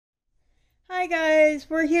Hi guys,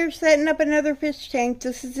 we're here setting up another fish tank.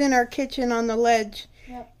 This is in our kitchen on the ledge.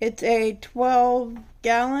 Yep. It's a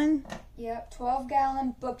 12-gallon. Yep,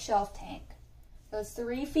 12-gallon bookshelf tank. So it's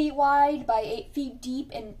 3 feet wide by 8 feet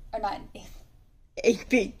deep and, or not, 8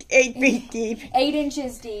 feet deep. 8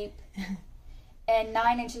 inches deep and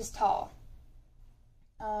 9 inches tall.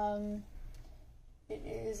 It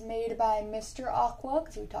is made by Mr. Aqua,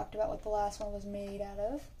 because we talked about what the last one was made out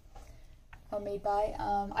of. Or made by.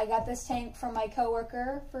 I got this tank from my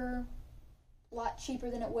coworker for a lot cheaper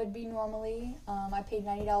than it would be normally. I paid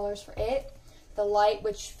 $90 for it. The light,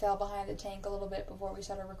 which fell behind the tank a little bit before we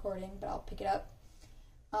started recording, but I'll pick it up.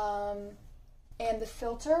 And the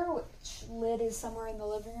filter, which lid is somewhere in the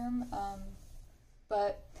living room.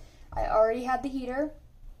 But I already had the heater.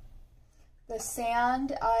 The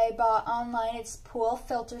sand I bought online. It's pool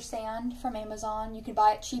filter sand from Amazon. You can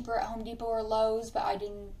buy it cheaper at Home Depot or Lowe's, but I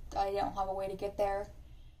don't have a way to get there.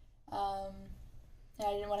 And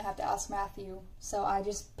I didn't want to have to ask Matthew, so I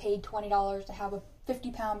just paid $20 to have a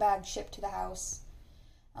 50-pound bag shipped to the house.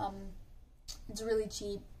 It's really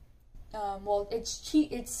cheap. Well, it's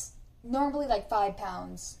cheap. It's normally like 5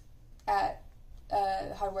 pounds at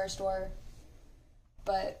a hardware store,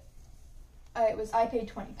 but I paid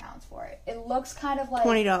 20 pounds for it. It looks kind of like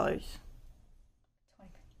 $20.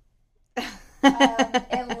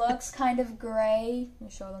 It looks kind of gray. Let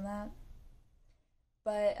me show them that.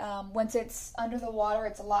 But once it's under the water,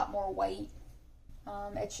 it's a lot more white.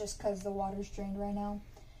 It's just because the water's drained right now.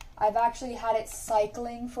 I've actually had it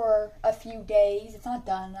cycling for a few days. It's not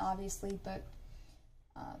done, obviously, but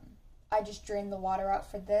I just drained the water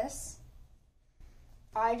out for this.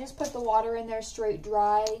 I just put the water in there straight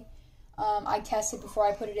dry. I tested before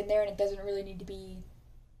I put it in there, and it doesn't really need to be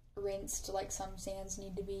rinsed like some sands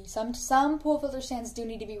need to be. Some pool filter sands do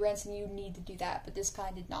need to be rinsed, and you need to do that, but this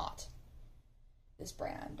kind did not. This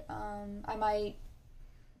brand. I might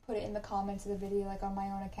put it in the comments of the video, like on my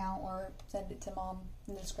own account, or send it to Mom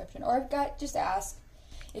in the description. Or just ask.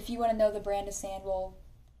 If you want to know the brand of sand, we'll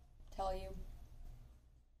tell you.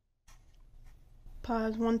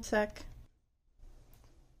 Pause 1 sec.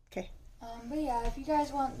 Okay. But yeah, if you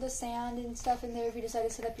guys want the sand and stuff in there, if you decide to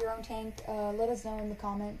set up your own tank, let us know in the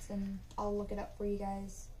comments and I'll look it up for you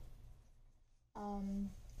guys.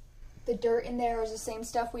 The dirt in there is the same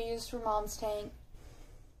stuff we used for Mom's tank.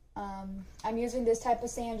 I'm using this type of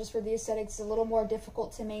sand just for the aesthetics. It's a little more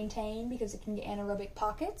difficult to maintain because it can get anaerobic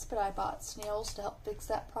pockets, but I bought snails to help fix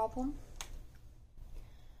that problem.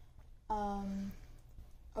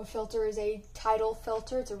 A filter is a Tidal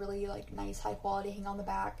filter. It's a really nice high quality hang on the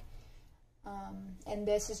back. And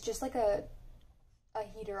this is just like a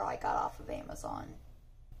heater I got off of Amazon.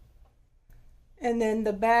 And then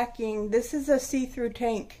the backing, this is a see-through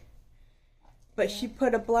tank. But she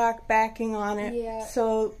put a black backing on it. Yeah.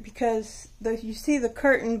 So, because you see the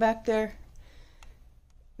curtain back there,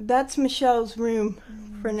 that's Michelle's room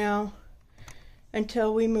for now,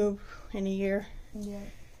 until we move in a year. Yeah.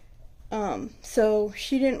 So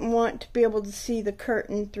she didn't want to be able to see the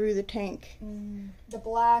curtain through the tank. The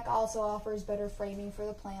black also offers better framing for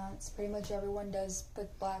the plants. Pretty much everyone does put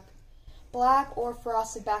black or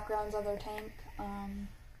frosted backgrounds on their tank.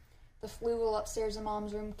 The flugel upstairs in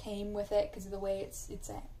Mom's room came with it because of the way it's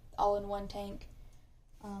an all-in-one tank.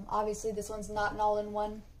 Obviously this one's not an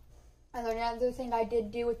all-in-one. And another thing I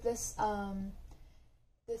did do with this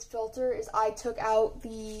this filter is I took out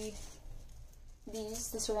the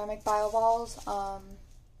ceramic bivalves.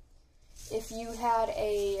 If you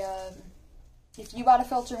bought a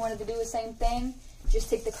filter and wanted to do the same thing, just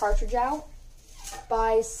take the cartridge out,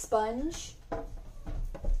 buy sponge. I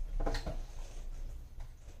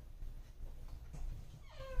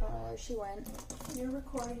don't know where she went. You're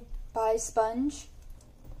recording. Buy sponge,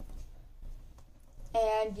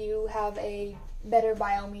 and you have a better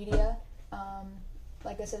biomedia.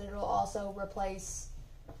 Like I said, it'll also replace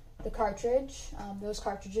the cartridge. Those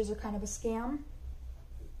cartridges are kind of a scam.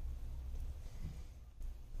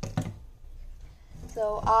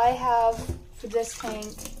 So I have, for this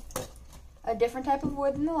tank, a different type of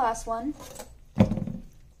wood than the last one.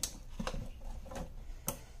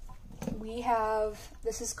 We have,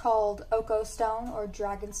 this is called Oko Stone or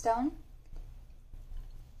Dragon Stone.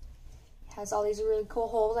 It has all these really cool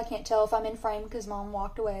holes. I can't tell if I'm in frame because Mom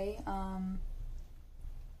walked away.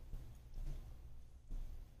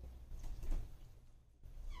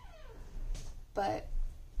 But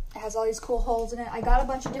it has all these cool holes in it. I got a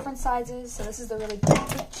bunch of different sizes, so this is the really big.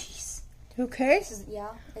 Jeez. Okay. This is, yeah,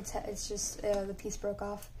 it's just the piece broke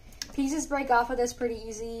off. Pieces break off of this pretty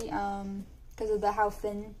easy because of how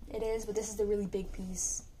thin it is, but this is the really big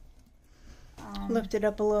piece. Lift it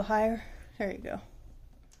up a little higher. There you go.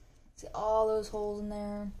 See all those holes in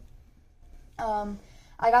there.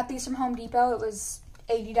 I got these from Home Depot. It was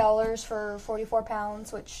 $80 for 44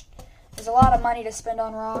 pounds, which is a lot of money to spend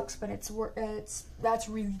on rocks, but that's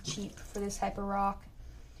really cheap for this type of rock.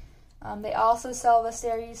 They also sell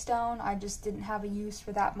Vistarius stone. I just didn't have a use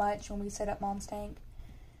for that much when we set up Mom's tank.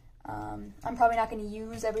 I'm probably not going to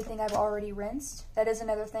use everything I've already rinsed. That is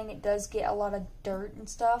another thing. It does get a lot of dirt and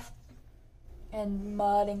stuff, and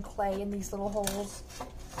mud and clay in these little holes.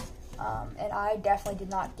 And I definitely did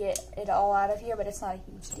not get it all out of here, but it's not a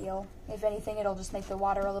huge deal. If anything, it'll just make the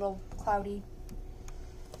water a little cloudy.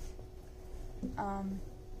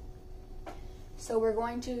 So we're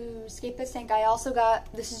going to escape this tank. I also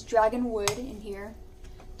got, this is dragon wood in here.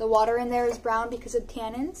 The water in there is brown because of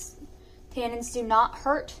tannins. Tannins do not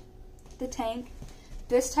hurt the tank.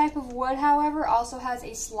 This type of wood, however, also has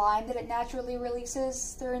a slime that it naturally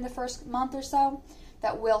releases during the first month or so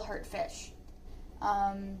that will hurt fish.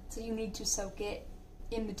 So you need to soak it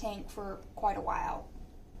in the tank for quite a while.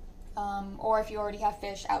 Or if you already have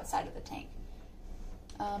fish outside of the tank.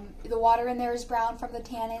 The water in there is brown from the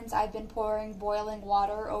tannins. I've been pouring boiling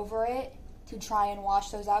water over it to try and wash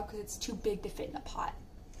those out because it's too big to fit in a pot.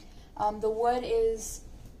 The wood is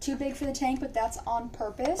too big for the tank, but that's on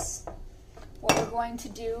purpose. What we're going to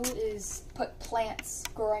do is put plants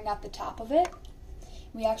growing at the top of it.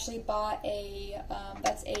 We actually bought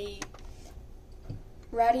that's a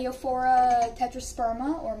Radiophora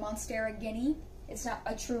tetrasperma, or Monstera guinea. It's not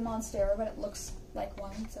a true Monstera, but it looks like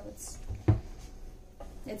one, so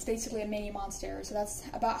it's basically a mini Monstera, so that's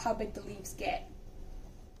about how big the leaves get.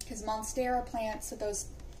 Because Monstera plants with those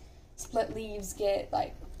split leaves get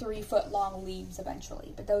like 3-foot long leaves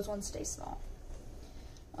eventually, but those ones stay small.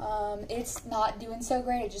 It's not doing so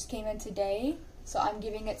great. It just came in today, so I'm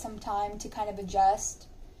giving it some time to kind of adjust,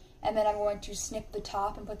 and then I'm going to snip the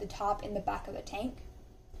top and put the top in the back of the tank.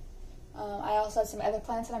 I also have some other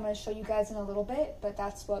plants that I'm going to show you guys in a little bit, but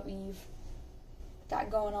that's what we've got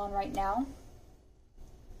going on right now.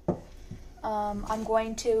 I'm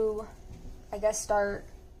going to, I guess, start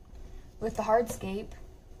with the hardscape.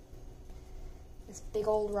 This big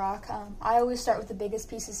old rock. I always start with the biggest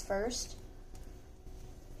pieces first.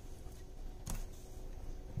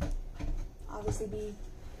 Obviously be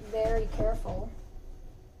very careful.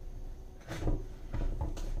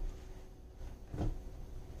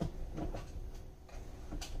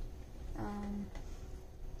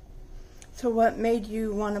 So what made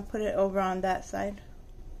you want to put it over on that side?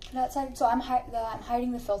 That side, so I'm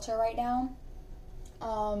hiding the filter right now.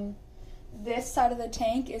 This side of the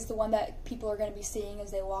tank is the one that people are going to be seeing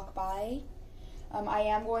as they walk by. I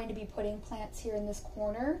am going to be putting plants here in this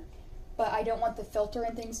corner, but I don't want the filter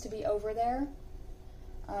and things to be over there.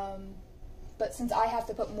 But since I have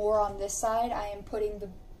to put more on this side, I am putting the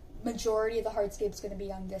majority of the hardscape is going to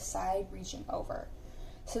be on this side, reaching over.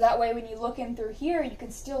 So that way when you look in through here, you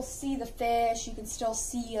can still see the fish, you can still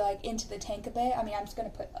see like into the tank a bit. I mean, I'm just going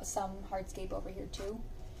to put some hardscape over here too,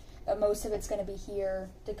 but most of it's going to be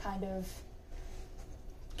here to kind of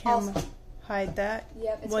hide that.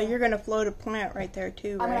 Yep. Well, you're going to float a plant right there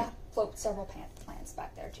too, right? I'm going to float several plants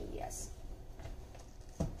back there too, yes.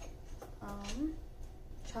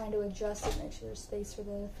 Trying to adjust it, make sure there's space for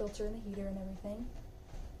the filter and the heater and everything.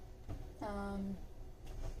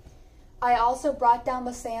 I also brought down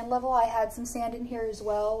the sand level. I had some sand in here as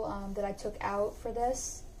well that I took out for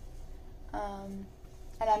this. And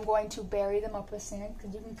I'm going to bury them up with sand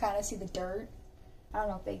because you can kind of see the dirt. I don't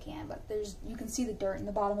know if they can, but you can see the dirt in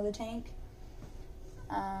the bottom of the tank.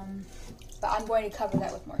 But I'm going to cover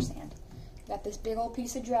that with more sand. Got this big old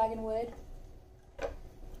piece of dragon wood.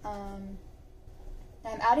 I'm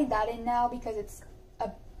adding that in now because it's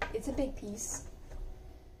a big piece.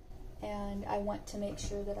 And I want to make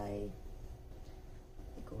sure that I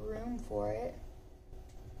make room for it.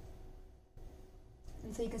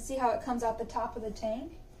 And so you can see how it comes out the top of the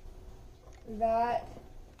tank. That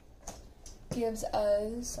gives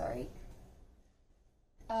us,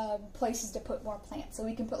 places to put more plants. So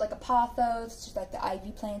we can put like a pothos, just like the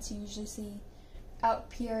ivy plants you usually see.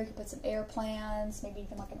 Out here, you can put some air plants, maybe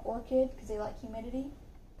even like an orchid, because they like humidity.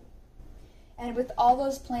 And with all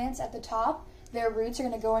those plants at the top, their roots are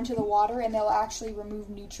going to go into the water and they'll actually remove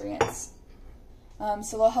nutrients.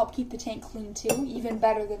 So they'll help keep the tank clean too, even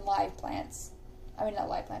better than live plants. I mean, not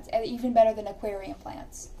live plants, even better than aquarium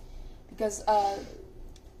plants. Because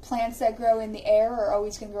plants that grow in the air are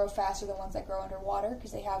always going to grow faster than ones that grow underwater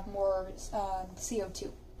because they have more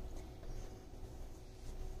CO2.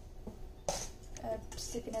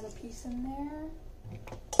 Stick another piece in there.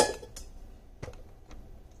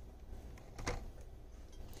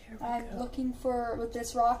 I'm looking for, with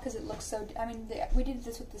this rock, because it looks so, I mean, we did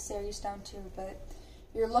this with the Ceres stone too, but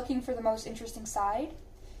you're looking for the most interesting side.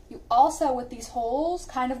 You also, with these holes,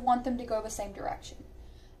 kind of want them to go the same direction.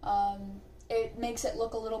 It makes it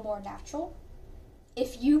look a little more natural.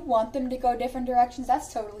 If you want them to go different directions,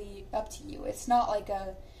 that's totally up to you. It's not like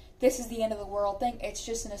a, this is the end of the world thing. It's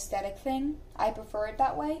just an aesthetic thing. I prefer it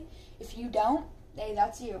that way. If you don't, hey,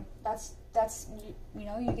 that's you. That's you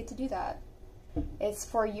know, you get to do that. It's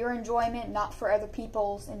for your enjoyment, not for other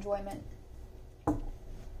people's enjoyment.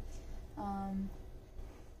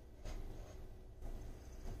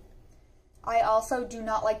 I also do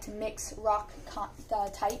not like to mix rock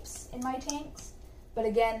types in my tanks, but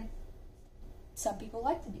again, some people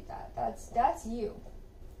like to do that. That's you.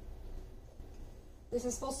 This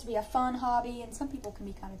is supposed to be a fun hobby, and some people can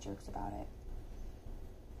be kind of jerks about it.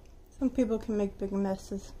 Some people can make big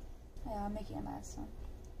messes. Yeah, I'm making a mess. So.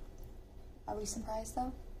 Are we surprised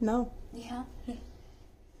though? No. Yeah.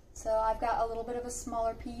 So I've got a little bit of a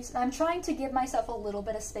smaller piece, and I'm trying to give myself a little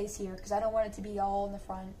bit of space here because I don't want it to be all in the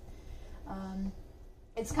front.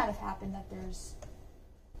 It's kind of happened that there's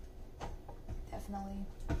definitely,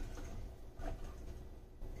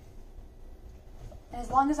 and as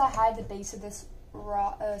long as I hide the base of this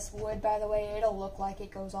wood, by the way, it'll look like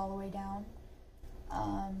it goes all the way down.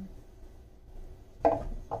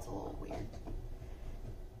 That's a little weird.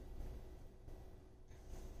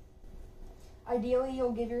 Ideally,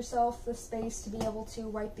 you'll give yourself the space to be able to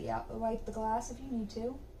wipe the glass if you need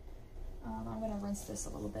to. I'm going to rinse this a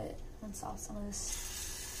little bit, rinse off some of this.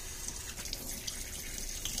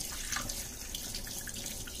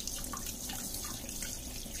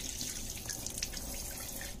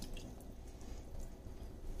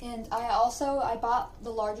 And I bought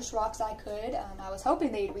the largest rocks I could. I was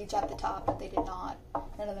hoping they'd reach at the top, but they did not.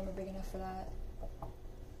 None of them are big enough for that.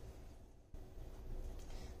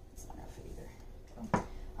 It's not enough either.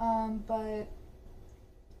 But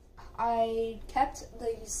I kept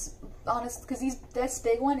these honest, because this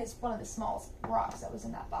big one is one of the smallest rocks that was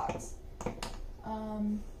in that box.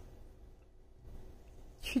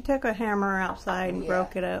 She took a hammer outside and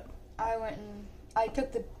broke it up. I went and I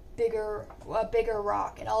took the bigger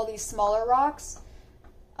rock, and all these smaller rocks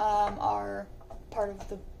are part of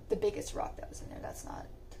the biggest rock that was in there. That's not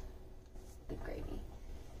good gravy.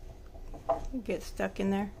 You get stuck in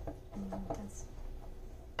there.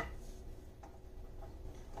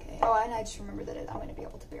 Okay. Oh, and I just remember that I'm going to be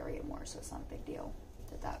able to bury it more, so it's not a big deal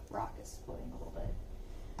that rock is floating a little bit.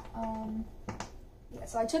 Yeah,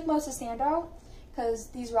 so I took most of the sand out because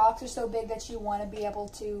these rocks are so big that you want to be able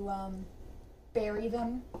to bury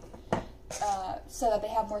them so that they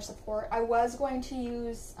have more support. I was going to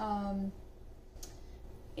use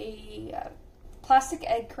a plastic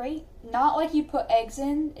egg crate, not like you put eggs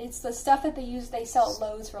in. It's the stuff that they sell at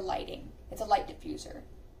Lowe's for lighting. It's a light diffuser.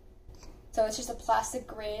 So it's just a plastic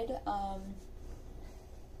grid.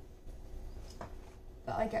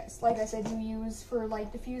 Like I said, you use for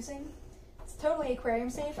light diffusing. It's totally aquarium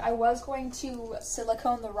safe. I was going to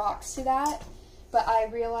silicone the rocks to that, but I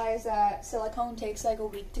realized that silicone takes like a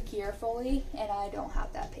week to cure fully, and I don't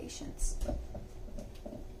have that patience.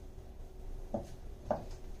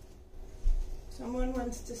 Someone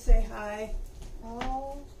wants to say hi.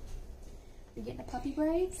 Oh, you're getting a puppy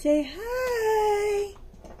break? Say hi.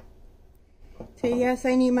 Say yes,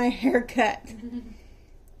 I need my hair cut.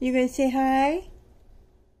 You gonna say hi?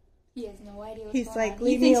 He has no idea what's He's going like, on.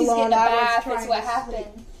 leave He me thinks alone. he's getting a I was bath trying is what to happened.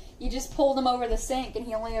 sleep. You just pulled him over the sink, and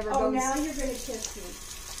he only ever Oh, goes... now you're gonna kiss me.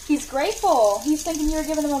 He's grateful. He's thinking you were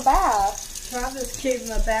giving him a bath. Travis gave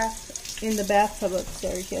him a bath in the bathtub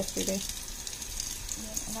upstairs yesterday.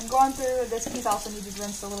 And I'm going through, this piece also needed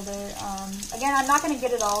rinsed a little bit. Again, I'm not going to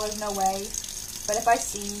get it all, there's no way. But if I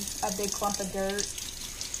see a big clump of dirt...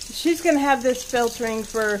 She's gonna have this filtering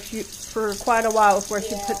for quite a while before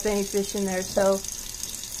she Yeah. puts any fish in there, so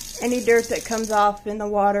any dirt that comes off in the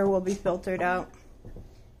water will be filtered out.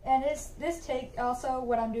 And this take, also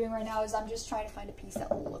what I'm doing right now is I'm just trying to find a piece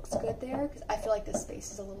that looks good there, because I feel like this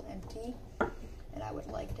space is a little empty, and I would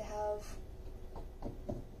like to have...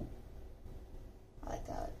 I like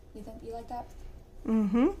that. You like that?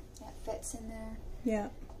 Mm-hmm. That fits in there. Yeah.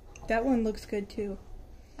 That one looks good too.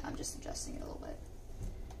 I'm just adjusting it a little bit.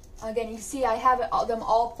 Again, you see I have them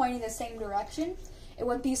all pointing the same direction. And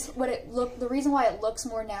the reason why it looks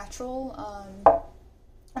more natural,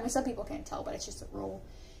 I mean some people can't tell, but it's just a rule,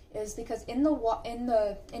 is because in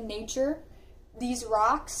nature, these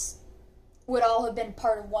rocks would all have been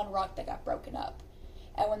part of one rock that got broken up.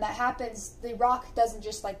 And when that happens, the rock doesn't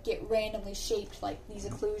just like get randomly shaped like these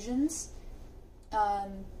occlusions.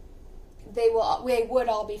 they would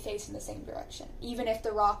all be facing the same direction. Even if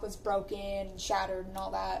the rock was broken and shattered and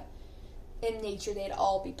all that, in nature they'd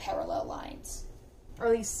all be parallel lines. Or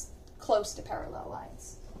at least close to parallel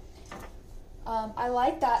lines. I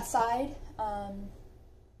like that side. I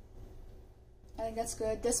think that's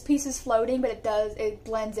good. This piece is floating, but it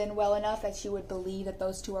blends in well enough that you would believe that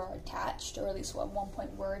those two are attached, or at least at one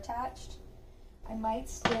point were attached. I might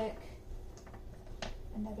stick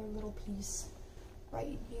another little piece right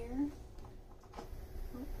in here.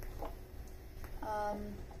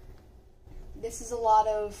 This is a lot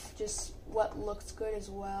of just what looks good as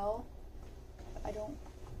well. I don't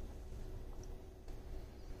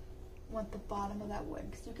want the bottom of that wood,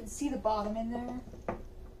 because you can see the bottom in there.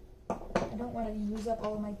 I don't want to use up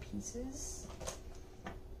all of my pieces.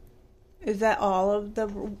 Is that all of the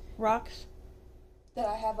rocks that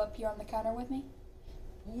I have up here on the counter with me?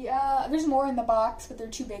 Yeah, there's more in the box, but they're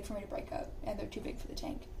too big for me to break up, and they're too big for the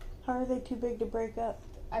tank. How are they too big to break up?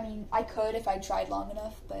 I mean, I could if I tried long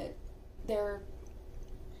enough, but they're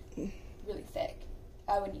really thick.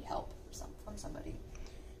 I would need help from somebody.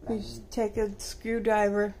 You just take a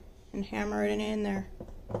screwdriver and hammer it in there.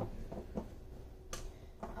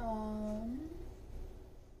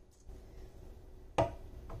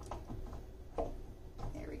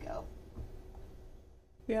 There we go.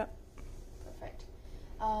 Yep. Perfect.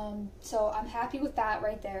 So I'm happy with that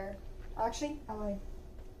right there. Actually, I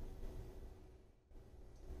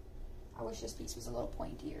wish this piece was a little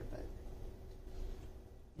pointier, but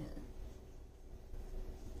yeah.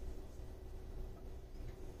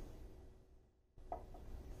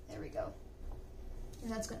 There we go.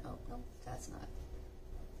 And that's gonna, oh, no, that's not.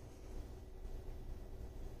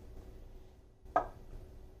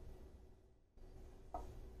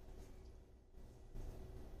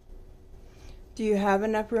 Do you have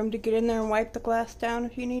enough room to get in there and wipe the glass down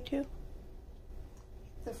if you need to?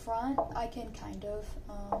 The front, I can kind of,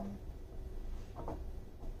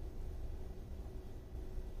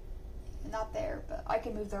 not there, but I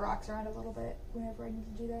can move the rocks around a little bit whenever I need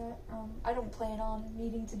to do that. I don't plan on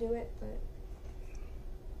needing to do it, but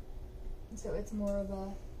so it's more of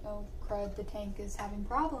a, oh crud, the tank is having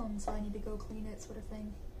problems, so I need to go clean it sort of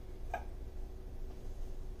thing.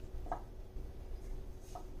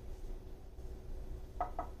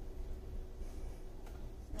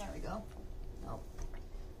 There we go. Oh.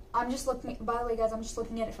 I'm just looking, by the way guys, I'm just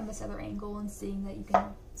looking at it from this other angle and seeing that you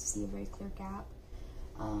can see a very clear gap.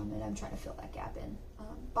 And I'm trying to fill that gap in.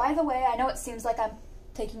 By the way, I know it seems like I'm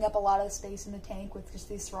taking up a lot of the space in the tank with just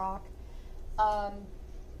this rock.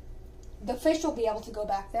 The fish will be able to go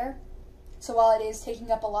back there. So while it is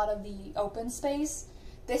taking up a lot of the open space,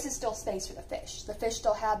 this is still space for the fish. The fish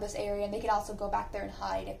still have this area, and they can also go back there and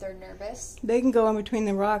hide if they're nervous. They can go in between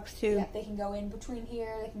the rocks too. Yeah, they can go in between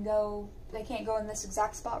here. They can't go in this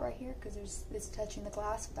exact spot right here because it's touching the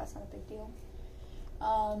glass, but that's not a big deal.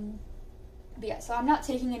 But yeah, so I'm not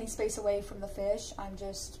taking any space away from the fish. I'm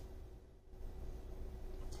just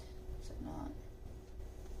not.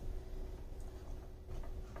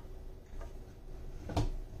 I'm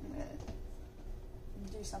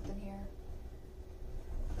gonna do something here.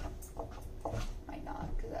 Might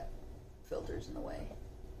not, because that filter's in the way.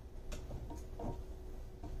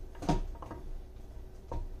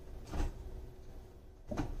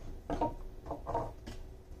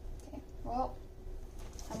 Okay, well,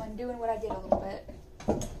 I'm undoing what I did a little bit.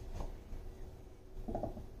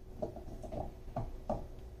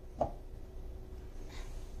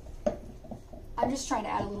 I'm just trying to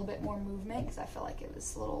add a little bit more movement because I feel like it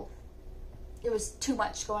was too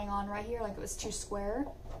much going on right here, like it was too square.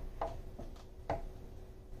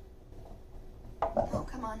 Oh,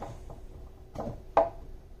 come on.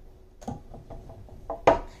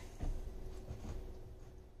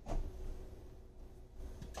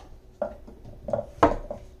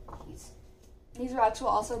 These rocks will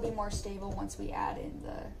also be more stable once we add in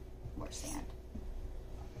the more sand.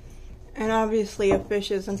 And obviously a fish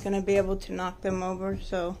isn't going to be able to knock them over,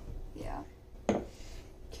 so... Yeah.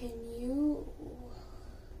 Can you...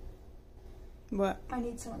 What? I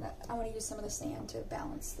need some of that. I want to use some of the sand to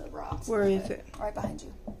balance the rocks. Where is it? Right behind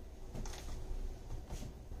you.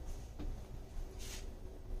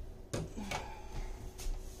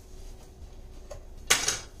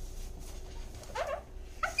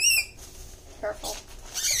 Careful.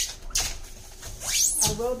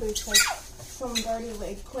 I will because someone's already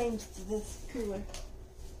laid claims to this cooler.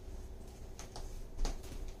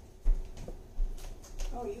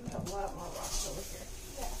 Oh, you have a lot more rocks over here.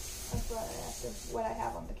 Yeah, that's what I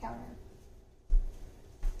have on the counter.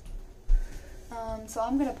 So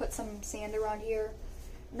I'm gonna put some sand around here.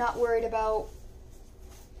 Not worried about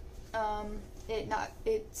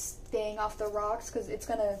it's staying off the rocks because it's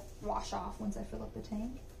gonna wash off once I fill up the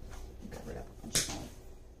tank. And cover it up a bunch of time.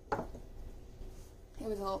 It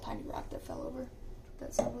was a little tiny rock that fell over.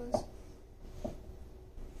 That's what it was.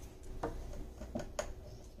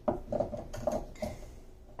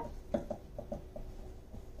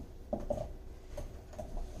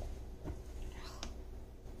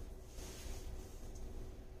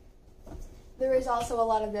 There is also a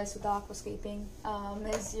lot of this with aquascaping,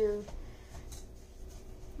 as you're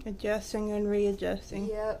adjusting and readjusting.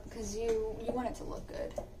 Yep, because you want it to look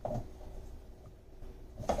good.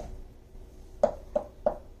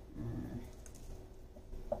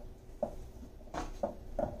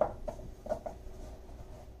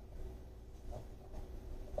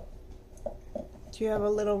 Do you have a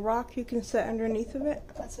little rock you can set underneath of it?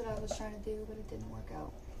 That's what I was trying to do, but it didn't work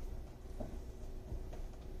out.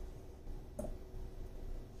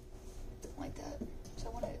 Like that. So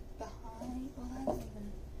I want it behind. Well, that doesn't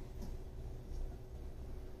even.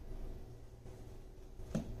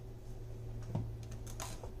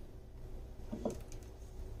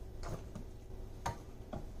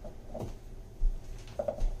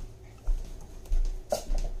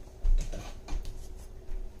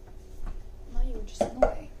 No, you were just in the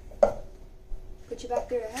way. Put you back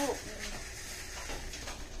there to help.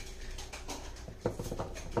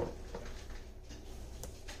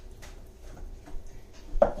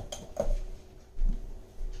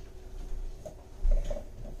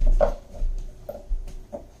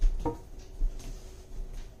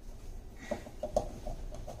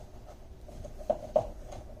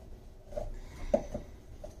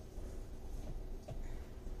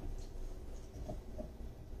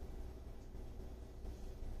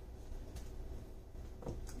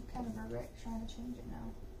 I'm kind of trying to change it now.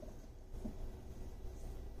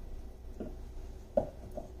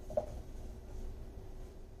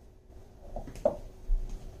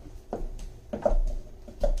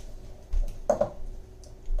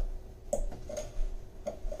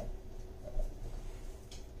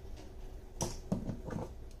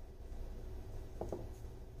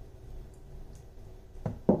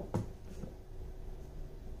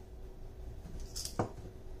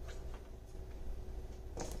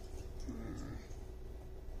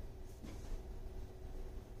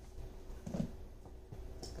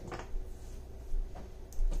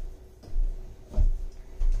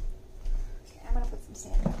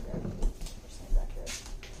 Sand back there. Sand back there.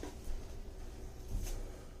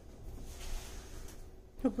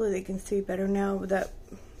 Hopefully they can see better now. That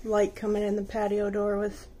light coming in the patio door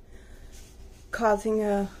was causing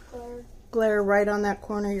a glare right on that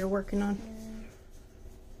corner you're working on.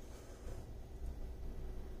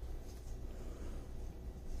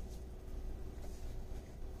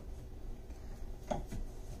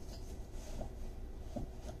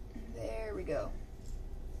 There we go.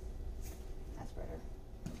 That's better.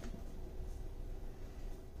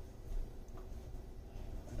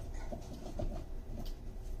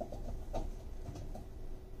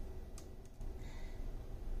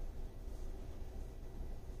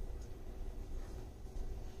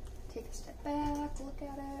 Take a step back, look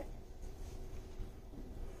at it.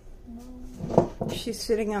 No. She's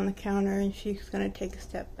sitting on the counter and she's going to take a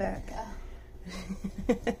step back.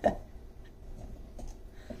 Yeah.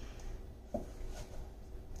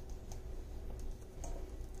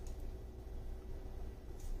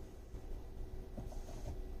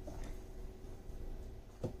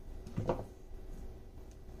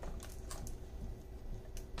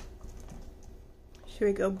 Should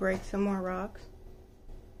we go break some more rocks?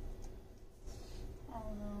 I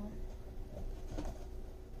don't know.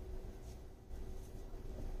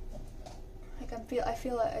 Like I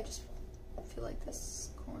just feel like this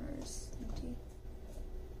corner is empty.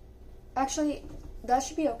 Actually, that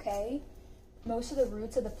should be okay. Most of the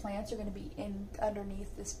roots of the plants are going to be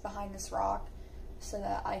underneath this, behind this rock, so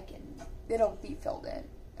that it'll be filled in.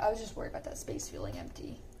 I was just worried about that space feeling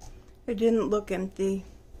empty. It didn't look empty.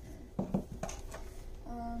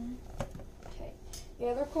 Okay. The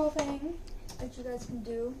other cool thing that you guys can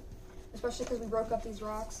do, especially because we broke up these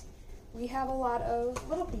rocks, we have a lot of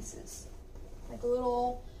little pieces. Like a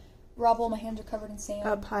little rubble. My hands are covered in sand.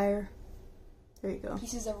 Up higher. There you go.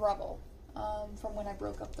 Pieces of rubble from when I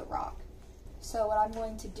broke up the rock. So what I'm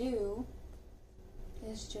going to do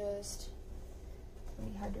is just,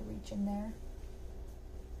 really hard to reach in there.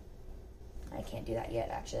 I can't do that yet,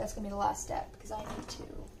 actually. That's going to be the last step because I need to.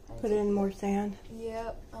 Put in more sand.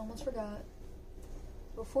 Yep, I almost forgot.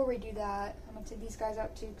 Before we do that, I'm going to take these guys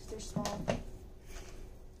out too because they're small.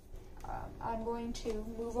 I'm going to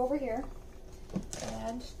move over here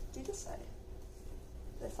and do this side.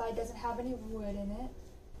 This side doesn't have any wood in it.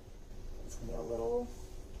 It's gonna be a little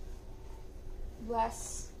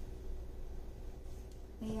less.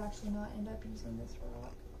 May actually not end up using this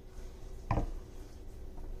rock.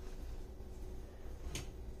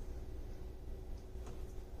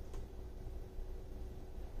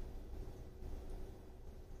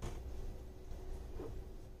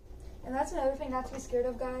 And that's another thing not to be scared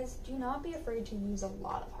of, guys. Do not be afraid to use a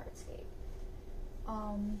lot of hardscape.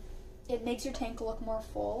 It makes your tank look more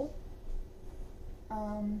full.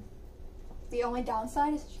 The only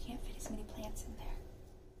downside is you can't fit as many plants in there.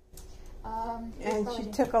 And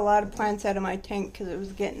she took a lot of plants out of my tank because it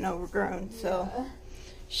was getting overgrown. Yeah. So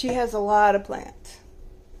she has a lot of plants.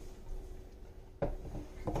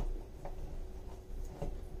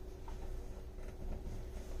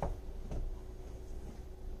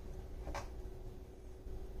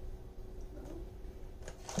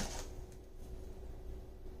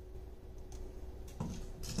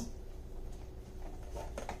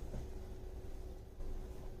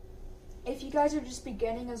 If you guys are just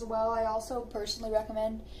beginning as well, I also personally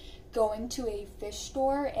recommend going to a fish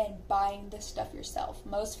store and buying this stuff yourself.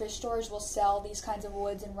 Most fish stores will sell these kinds of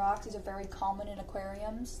woods and rocks. These are very common in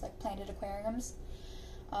aquariums, like planted aquariums.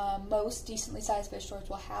 Most decently sized fish stores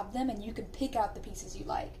will have them, and you can pick out the pieces you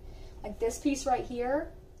like. Like this piece right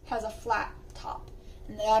here has a flat top,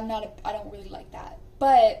 and I don't really like that,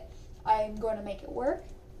 but I'm going to make it work.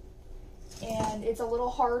 And it's a little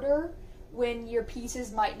harder when your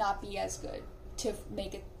pieces might not be as good to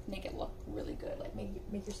make it look really good, like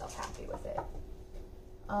make yourself happy with it.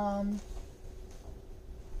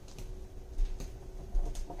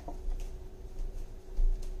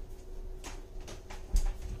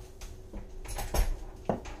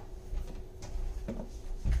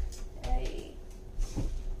 Hey.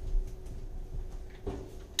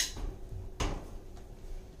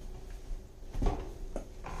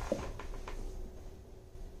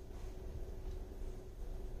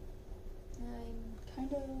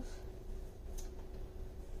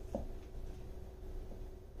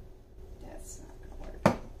 That's not gonna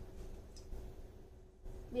work.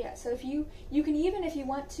 Yeah, so if you can, even if you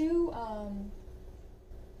want to,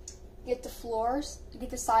 get the floors, get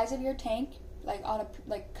the size of your tank, like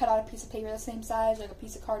cut out a piece of paper the same size, like a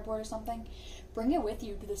piece of cardboard or something, bring it with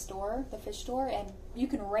you to the store, the fish store, and you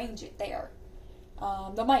can arrange it there.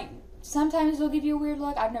 Sometimes they'll give you a weird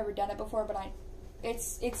look. I've never done it before, but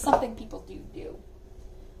it's something people do.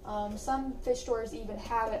 Some fish stores even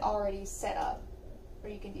have it already set up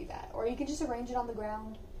where you can do that. Or you can just arrange it on the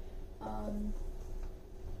ground.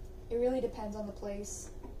 It really depends on the place.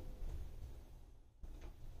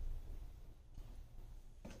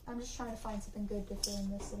 I'm just trying to find something good to fill in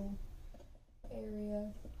this little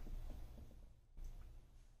area.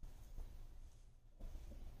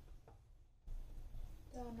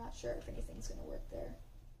 Though I'm not sure if anything's going to work there.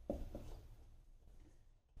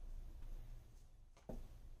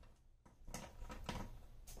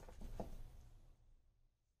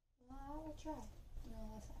 I will try. No,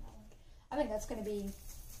 that's not that one. I think that's going to be...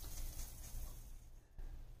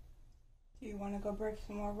 Do you want to go break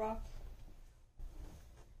some more rocks?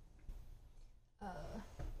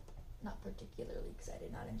 Not particularly, because I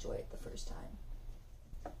did not enjoy it the first time.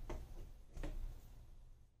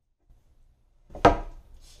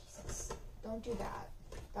 Jesus, don't do that.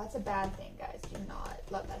 That's a bad thing, guys. Do not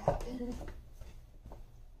let that happen.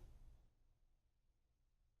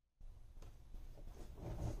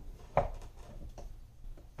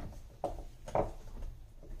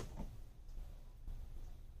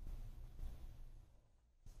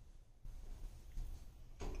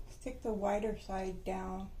 Stick the wider side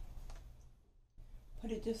down.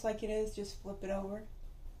 Put it just like it is, just flip it over.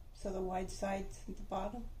 So the wide side's at the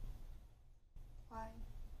bottom. Why?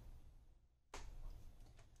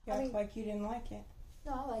 Yeah, it's like you didn't like it.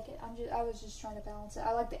 No, I like it. I was just trying to balance it.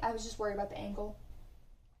 I was just worried about the angle.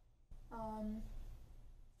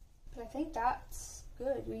 But I think that's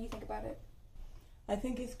good. What do you think about it? I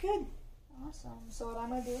think it's good. Awesome. So what I'm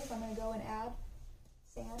going to do is I'm going to go and add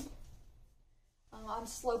sand. I'm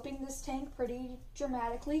sloping this tank pretty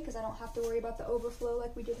dramatically because I don't have to worry about the overflow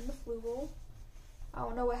like we did in the fluval. I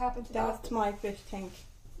don't know what happened to that. That's my fish tank.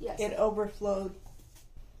 Yes. It overflowed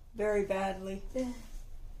very badly.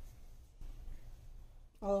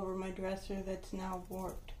 All over my dresser that's now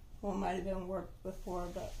warped. Well, it might have been warped before,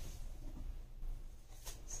 but...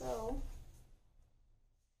 So...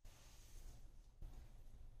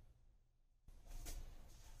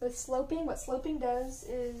 With sloping, what sloping does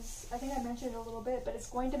is, I think I mentioned it a little bit, but it's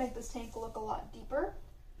going to make this tank look a lot deeper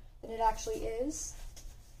than it actually is.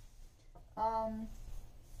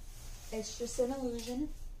 It's just an illusion.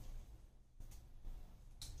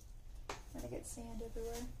 I'm gonna get sand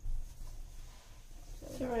everywhere.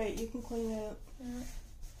 It's alright, you can clean it up.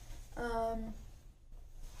 Yeah.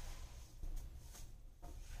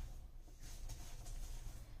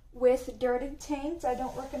 With dirted tanks, I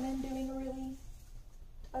don't recommend doing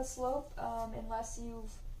a slope unless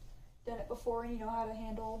you've done it before and you know how to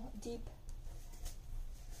handle deep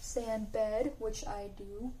sand bed, which I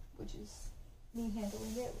do, which is me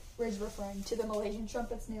handling it. Riz referring to the Malaysian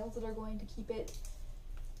trumpet snails that are going to keep it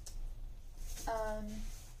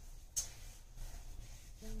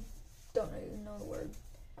don't even know the word.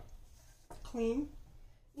 Clean?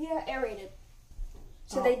 Yeah, aerated.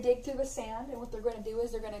 So they dig through the sand, and what they're going to do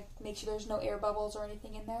is they're going to make sure there's no air bubbles or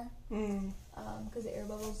anything in there. Because the air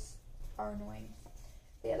bubbles are annoying.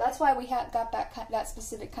 But yeah, that's why we got that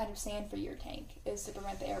specific kind of sand for your tank, is to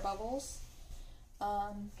prevent the air bubbles.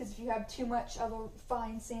 Because if you have too much of a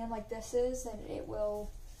fine sand like this is, then it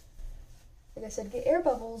will, like I said, get air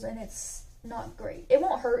bubbles, and it's not great. It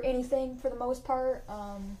won't hurt anything for the most part,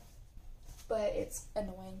 but it's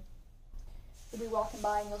annoying. You'll be walking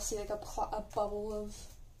by and you'll see like a bubble of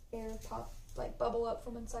air pop, like bubble up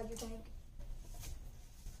from inside your tank.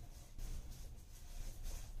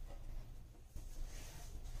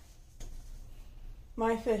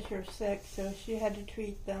 My fish are sick, so she had to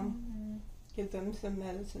treat them, give them some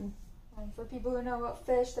medicine. For people who know about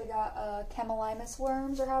fish, they got Camellimus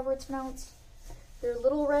worms, or however it's pronounced. They're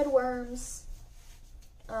little red worms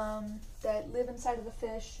that live inside of the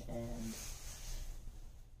fish and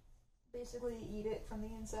basically eat it from the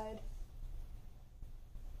inside.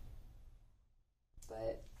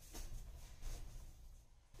 But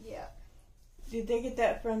yeah. Did they get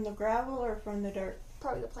that from the gravel or from the dirt?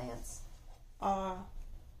 Probably the plants.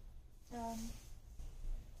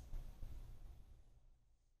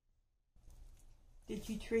 Did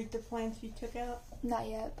you treat the plants you took out? Not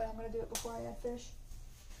yet, but I'm going to do it before I add fish.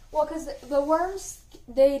 Well, because the worms,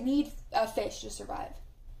 they need a fish to survive.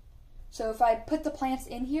 So if I put the plants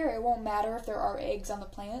in here, it won't matter if there are eggs on the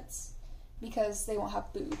plants, because they won't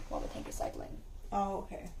have food while the tank is cycling. Oh,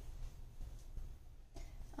 okay.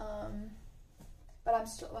 But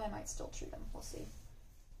I might still treat them. We'll see.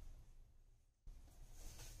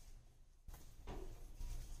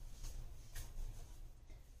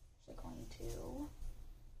 Actually going to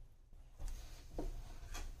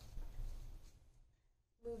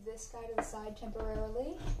move this guy to the side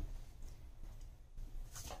temporarily.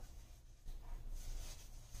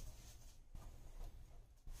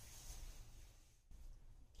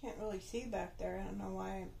 Can't really see back there. I don't know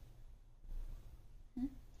why.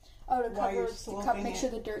 Oh, to make sure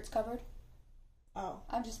the dirt's covered? Oh.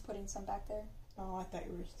 I'm just putting some back there. Oh, I thought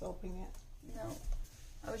you were sloping it. No.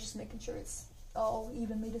 I was just making sure it's all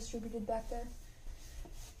evenly distributed back there.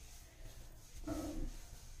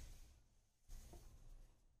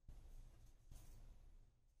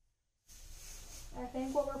 I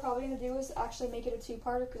think what we're probably going to do is actually make it a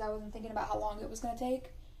two-parter, because I wasn't thinking about how long it was going to take.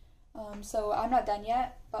 So I'm not done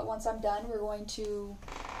yet, but once I'm done, we're going to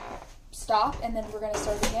stop, and then we're going to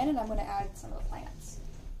start again, and I'm going to add some of the plants.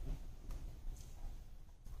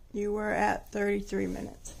 You were at 33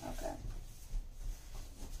 minutes. Okay.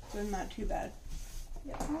 So not too bad.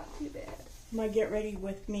 Yeah, not too bad. My get ready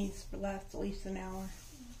with me's for last at least an hour.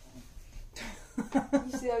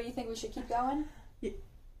 Okay. You think we should keep going? Yeah.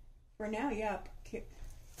 For now, yeah.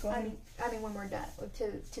 Go ahead. I mean when we're done,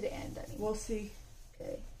 to the end, I mean. We'll see.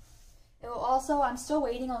 Okay. And also, I'm still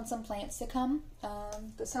waiting on some plants to come,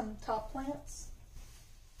 some top plants.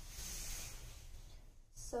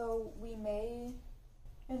 So we may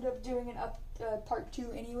end up doing part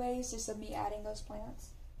 2 anyways, just of me adding those plants.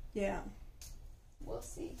 Yeah. We'll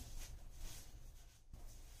see.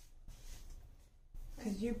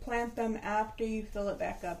 Because you plant them after you fill it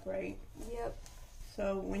back up, right? Yep.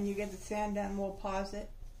 So when you get the sand done, we'll pause it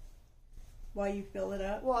while you fill it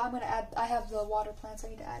up. Well, I'm going to add, I have the water plants I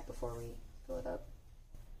need to add before we fill it up.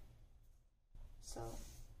 So.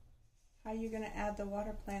 How are you going to add the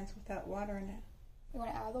water plants without water in it? We're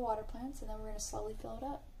going to add the water plants, and then we're going to slowly fill it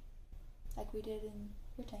up, like we did in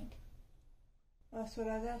your tank. That's what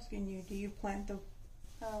I was asking you. Do you plant the...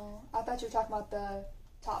 Oh, I thought you were talking about the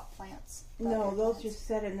top plants. No, those plants just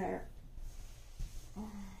sit in there. Oh.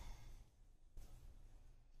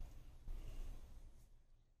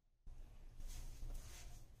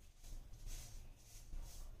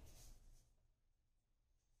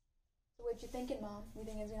 What you thinking, Mom? You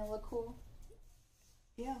think it's gonna look cool?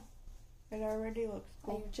 Yeah, it already looks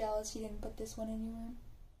cool. Are you jealous you didn't put this one in your room?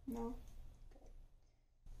 No.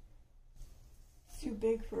 It's too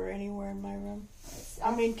big for anywhere in my room.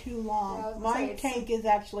 I mean, too long. Yeah, my tank is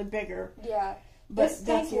actually bigger. Yeah, but this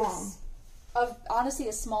that's tank long. Is honestly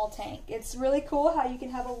a small tank. It's really cool how you can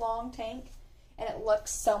have a long tank and it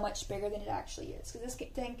looks so much bigger than it actually is. Because this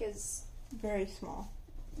tank is very small.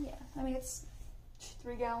 Yeah, I mean it's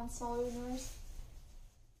 3 gallons smaller than yours.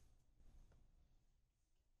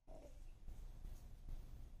 Okay.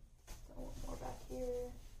 A little more back here.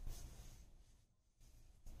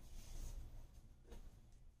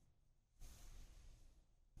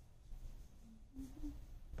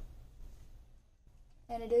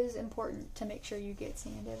 And it is important to make sure you get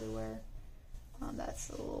sand everywhere. That's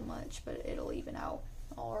a little much, but it'll even out.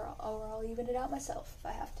 Or I'll even it out myself if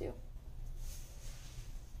I have to.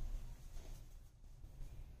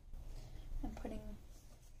 I'm putting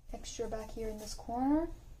extra back here in this corner,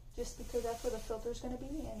 just because that's where the filter's going to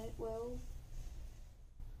be, and it will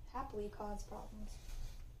happily cause problems.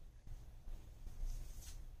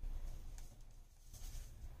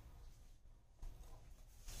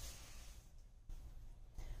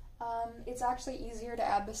 It's actually easier to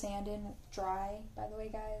add the sand in dry, by the way,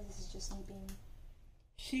 guys. This is just me being...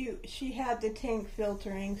 She had the tank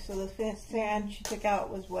filtering, so the sand she took out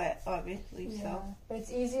was wet, obviously. Yeah. So, but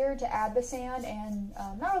it's easier to add the sand and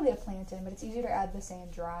not really a plant in, but it's easier to add the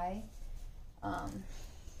sand dry,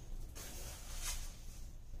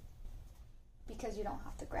 because you don't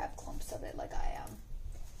have to grab clumps of it like I am,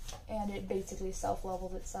 and it basically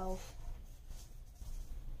self-levels itself.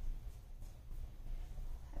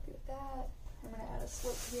 Happy with that. I'm gonna add a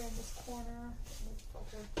slope here in this corner. I'm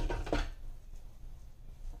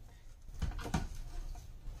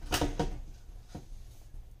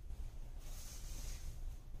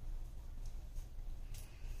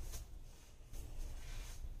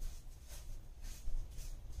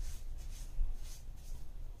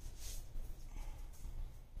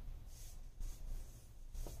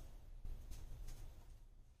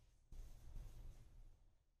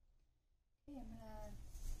gonna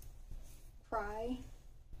pry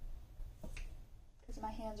because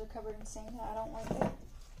my hands are covered in sand and I don't like it.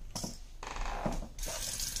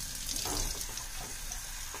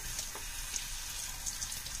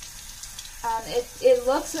 It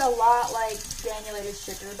looks a lot like granulated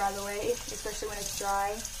sugar, by the way, especially when it's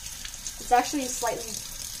dry. It's actually slightly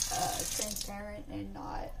transparent and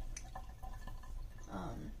not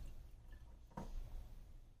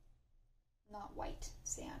white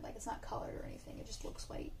sand. Like, it's not colored or anything. It just looks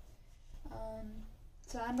white.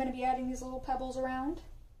 So I'm going to be adding these little pebbles around.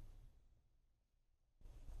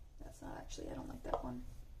 That's not actually, I don't like that one.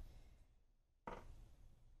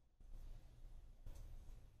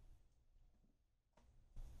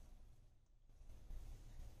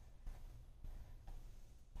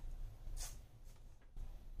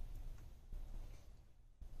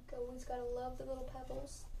 Always gotta love the little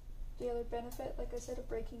pebbles. The other benefit, like I said, of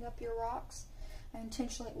breaking up your rocks. I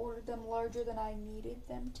intentionally ordered them larger than I needed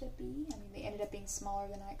them to be. I mean, they ended up being smaller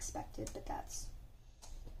than I expected, but that's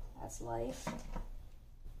life.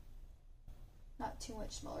 Not too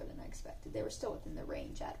much smaller than I expected. They were still within the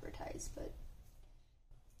range advertised, but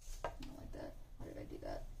I don't like that. Why did I do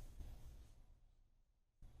that?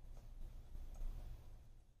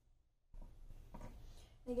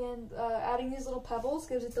 Again, adding these little pebbles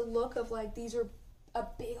gives it the look of like these are a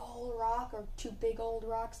big old rock or 2 big old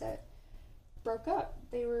rocks that broke up.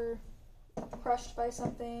 They were crushed by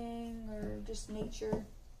something or just nature.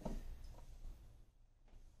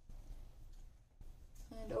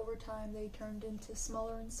 And over time they turned into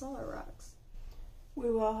smaller and smaller rocks.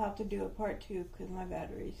 We will have to do a part 2 because my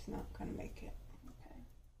battery's not going to make it. Okay.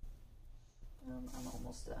 I'm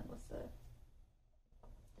almost done with the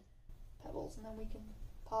pebbles, and then we can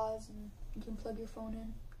pause and you can plug your phone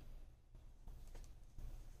in.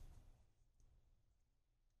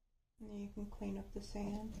 And you can clean up the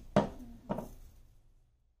sand. Mm-hmm.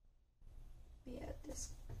 Yeah,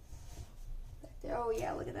 this back there. Oh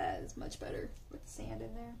yeah, look at that. It's much better with the sand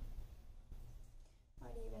in there.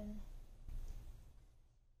 Might even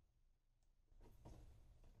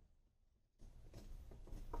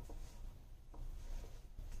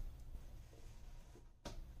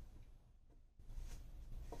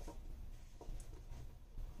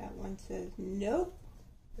that one says nope.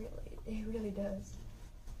 Really, it really does.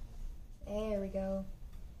 There we go.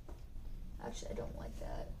 Actually, I don't like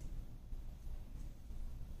that.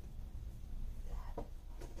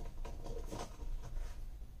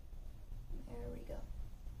 There we go.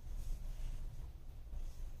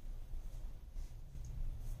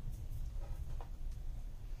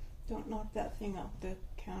 Don't knock that thing off the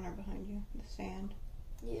counter behind you, the sand.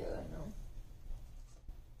 Yeah, I know.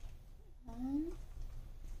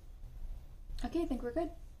 Okay, I think we're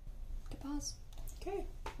good. Good pause. Okay.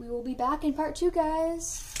 We will be back in part 2,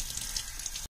 guys.